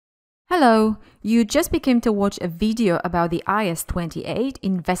Hello, you just became to watch a video about the IAS 28,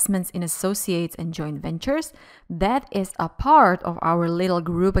 Investments in Associates and Joint Ventures. That is a part of our little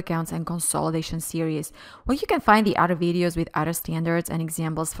group accounts and consolidation series, where you can find the other videos with other standards and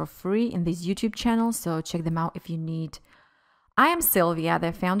examples for free in this YouTube channel, so check them out if you need. I am Sylvia,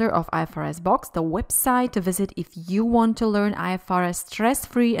 the founder of IFRS Box, the website to visit if you want to learn IFRS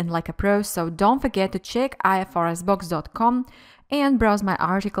stress-free and like a pro, so don't forget to check ifrsbox.com and browse my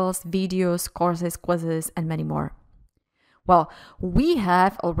articles, videos, courses, quizzes, and many more. Well, we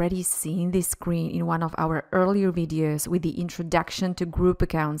have already seen this screen in one of our earlier videos with the introduction to group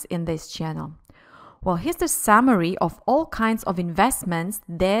accounts in this channel. Well, here's the summary of all kinds of investments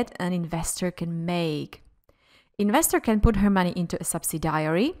that an investor can make. Investor can put her money into a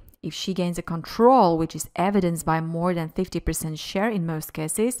subsidiary if she gains a control, which is evidenced by more than 50% share in most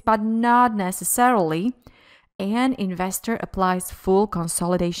cases, but not necessarily. An investor applies full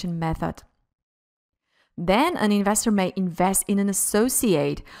consolidation method. Then an investor may invest in an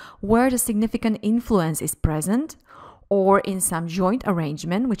associate where the significant influence is present, or in some joint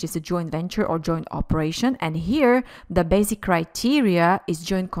arrangement, which is a joint venture or joint operation. And here the basic criteria is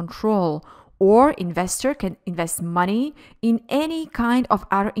joint control, or investor can invest money in any kind of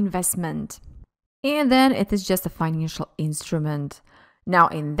other investment. And then it is just a financial instrument. Now,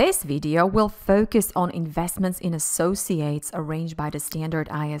 in this video, we'll focus on investments in associates arranged by the standard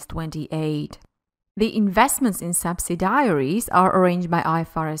IAS 28. The investments in subsidiaries are arranged by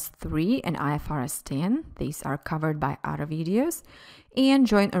IFRS 3 and IFRS 10. These are covered by other videos. And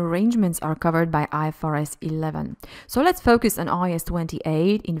joint arrangements are covered by IFRS 11. So let's focus on IAS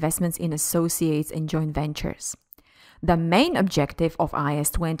 28, investments in associates and joint ventures. The main objective of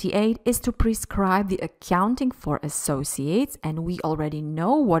IAS 28 is to prescribe the accounting for associates, and we already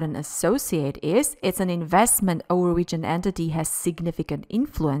know what an associate is. It's an investment over which an entity has significant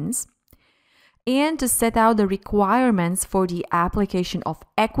influence, and to set out the requirements for the application of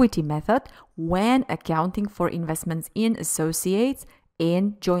equity method when accounting for investments in associates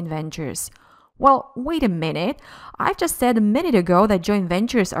and joint ventures. Well, wait a minute. I just said a minute ago that joint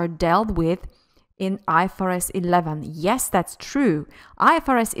ventures are dealt with in IFRS 11. Yes, that's true.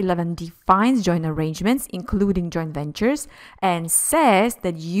 IFRS 11 defines joint arrangements, including joint ventures, and says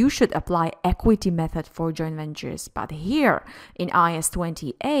that you should apply equity method for joint ventures. But here in IAS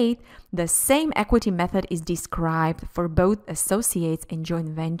 28, the same equity method is described for both associates and joint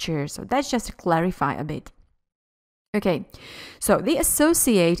ventures. So that's just to clarify a bit. Okay, so the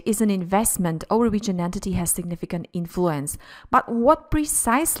associate is an investment over which an entity has significant influence. But what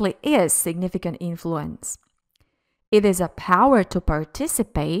precisely is significant influence? It is a power to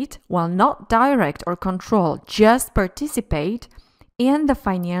participate, while not direct or control, just participate in the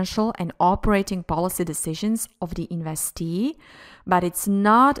financial and operating policy decisions of the investee, but it's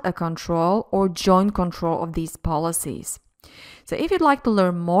not a control or joint control of these policies. So if you'd like to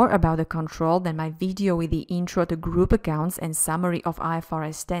learn more about the control, then my video with the intro to group accounts and summary of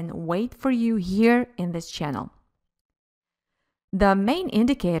IFRS 10 wait for you here in this channel. The main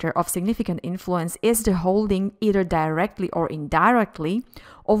indicator of significant influence is the holding, either directly or indirectly,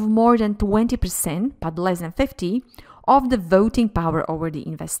 of more than 20%, but less than 50%, of the voting power over the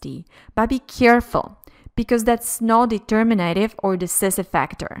investee. But be careful, because that's not determinative or decisive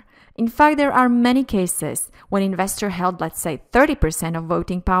factor. In fact, there are many cases when investor held, let's say, 30% of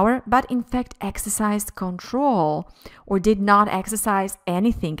voting power, but in fact exercised control or did not exercise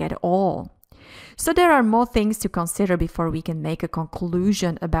anything at all. So there are more things to consider before we can make a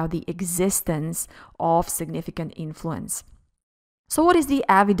conclusion about the existence of significant influence. So what is the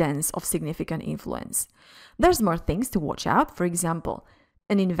evidence of significant influence? There's more things to watch out. For example,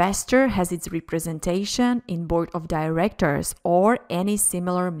 an investor has its representation in board of directors or any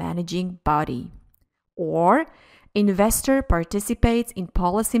similar managing body. Or investor participates in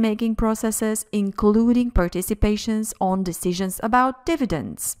policy-making processes, including participations on decisions about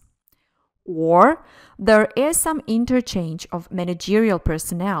dividends. Or there is some interchange of managerial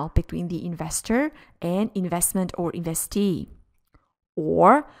personnel between the investor and investment or investee.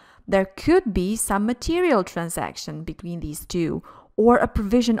 Or there could be some material transaction between these two, or a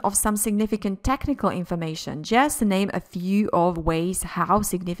provision of some significant technical information, just to name a few of ways how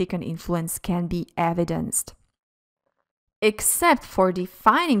significant influence can be evidenced. Except for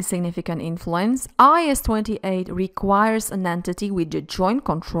defining significant influence, IAS 28 requires an entity with the joint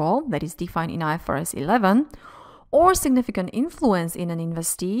control, that is defined in IFRS 11, or significant influence in an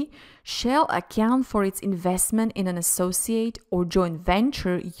investee, shall account for its investment in an associate or joint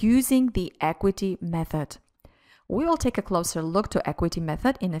venture using the equity method. We will take a closer look to equity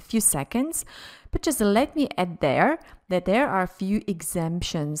method in a few seconds, but just let me add there that there are few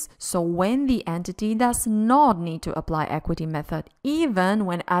exemptions. So when the entity does not need to apply equity method, even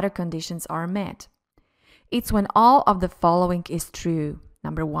when other conditions are met. It's when all of the following is true.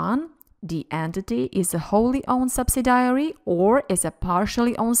 Number one, the entity is a wholly owned subsidiary or is a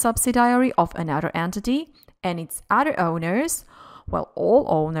partially owned subsidiary of another entity, and its other owners, well, all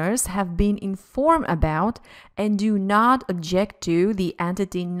owners have been informed about and do not object to the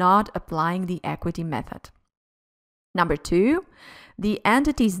entity not applying the equity method. Number two, the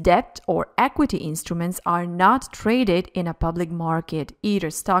entity's debt or equity instruments are not traded in a public market, either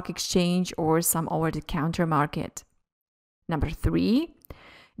stock exchange or some over-the-counter market. Number three,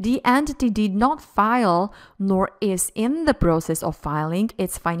 the entity did not file nor is in the process of filing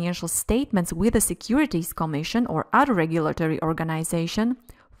its financial statements with the Securities Commission or other regulatory organization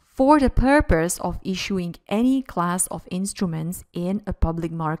for the purpose of issuing any class of instruments in a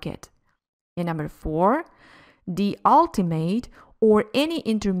public market. And number four, the ultimate or any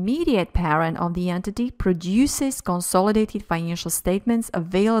intermediate parent of the entity produces consolidated financial statements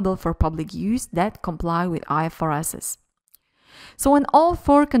available for public use that comply with IFRS. So when all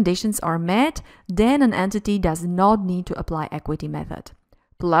four conditions are met, then an entity does not need to apply equity method.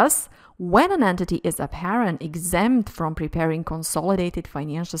 Plus, when an entity is a parent exempt from preparing consolidated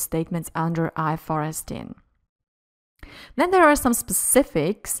financial statements under IFRS 10. Then there are some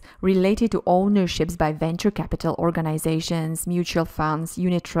specifics related to ownerships by venture capital organizations, mutual funds,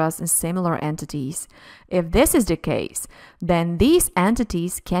 unit trusts, and similar entities. If this is the case, then these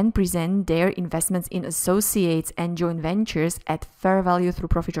entities can present their investments in associates and joint ventures at fair value through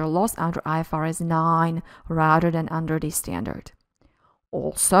profit or loss under IFRS 9 rather than under this standard.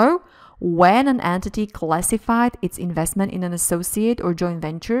 Also, when an entity classified its investment in an associate or joint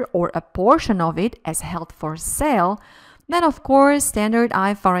venture or a portion of it as held for sale, then of course standard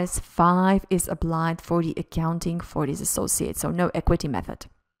IFRS 5 is applied for the accounting for this associate, so no equity method.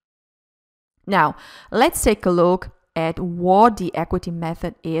 Now, let's take a look at what the equity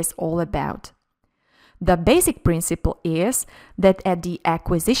method is all about. The basic principle is that at the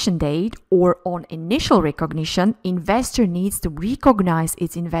acquisition date or on initial recognition, investor needs to recognize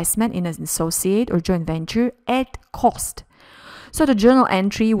its investment in an associate or joint venture at cost. So the journal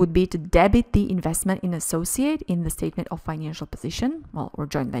entry would be to debit the investment in associate in the statement of financial position, or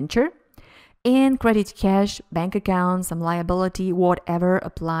joint venture, and credit cash, bank account, some liability, whatever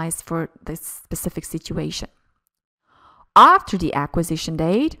applies for the specific situation. After the acquisition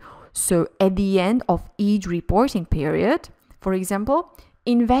date, so at the end of each reporting period, for example,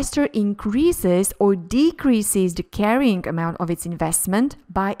 investor increases or decreases the carrying amount of its investment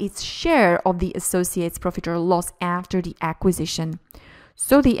by its share of the associate's profit or loss after the acquisition.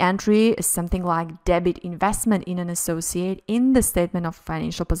 So the entry is something like debit investment in an associate in the statement of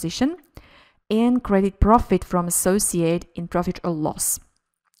financial position and credit profit from associate in profit or loss.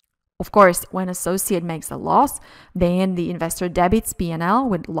 Of course, when associate makes a loss, then the investor debits P&L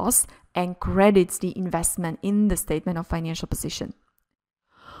with loss and credits the investment in the statement of financial position.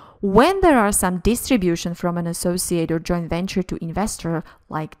 When there are some distribution from an associate or joint venture to investor,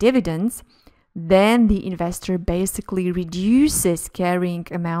 like dividends, then the investor basically reduces carrying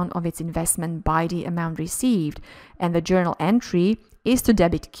amount of its investment by the amount received, and the journal entry is to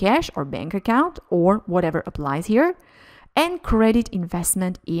debit cash or bank account or whatever applies here, and credit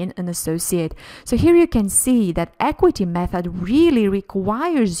investment in an associate. So here you can see that equity method really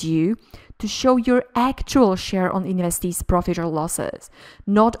requires you to show your actual share on investees' profit or losses,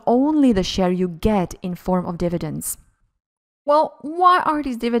 not only the share you get in form of dividends. Well, why are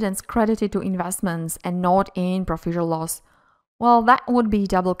these dividends credited to investments and not in profit or loss? Well, that would be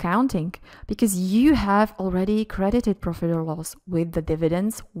double counting because you have already credited profit or loss with the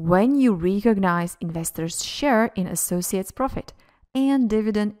dividends when you recognize investors' share in associates' profit, and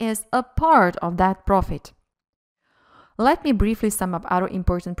dividend is a part of that profit. Let me briefly sum up other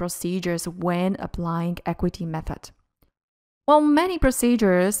important procedures when applying equity method. Well, many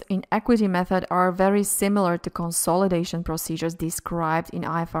procedures in equity method are very similar to consolidation procedures described in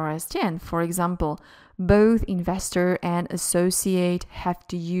IFRS 10. For example, both investor and associate have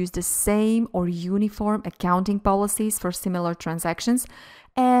to use the same or uniform accounting policies for similar transactions,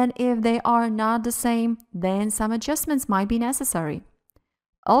 and if they are not the same, then some adjustments might be necessary.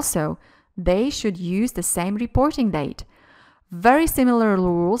 Also, they should use the same reporting date. Very similar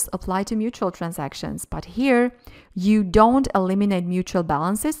rules apply to mutual transactions, but here you don't eliminate mutual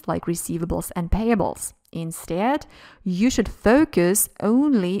balances like receivables and payables. Instead, you should focus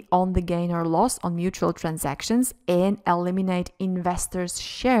only on the gain or loss on mutual transactions and eliminate investors'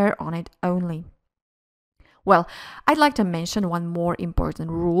 share on it only. Well, I'd like to mention one more important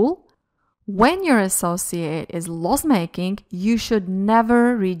rule. When your associate is loss-making, you should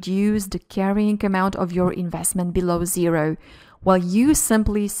never reduce the carrying amount of your investment below zero, while you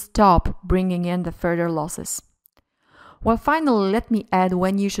simply stop bringing in the further losses. Well, finally, let me add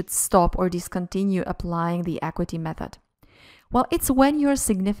when you should stop or discontinue applying the equity method. Well, it's when your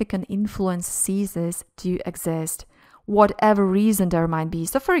significant influence ceases to exist, whatever reason there might be.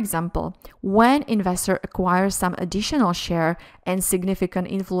 So, for example, when investor acquires some additional share and significant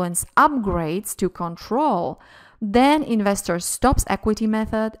influence upgrades to control, then investor stops equity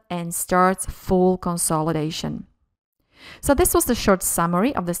method and starts full consolidation. So this was the short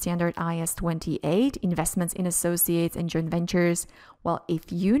summary of the standard IAS 28, investments in associates and joint ventures. Well,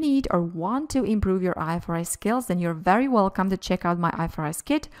 if you need or want to improve your IFRS skills, then you're very welcome to check out my IFRS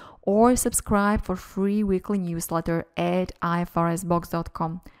kit or subscribe for free weekly newsletter at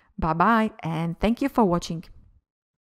ifrsbox.com. Bye-bye and thank you for watching.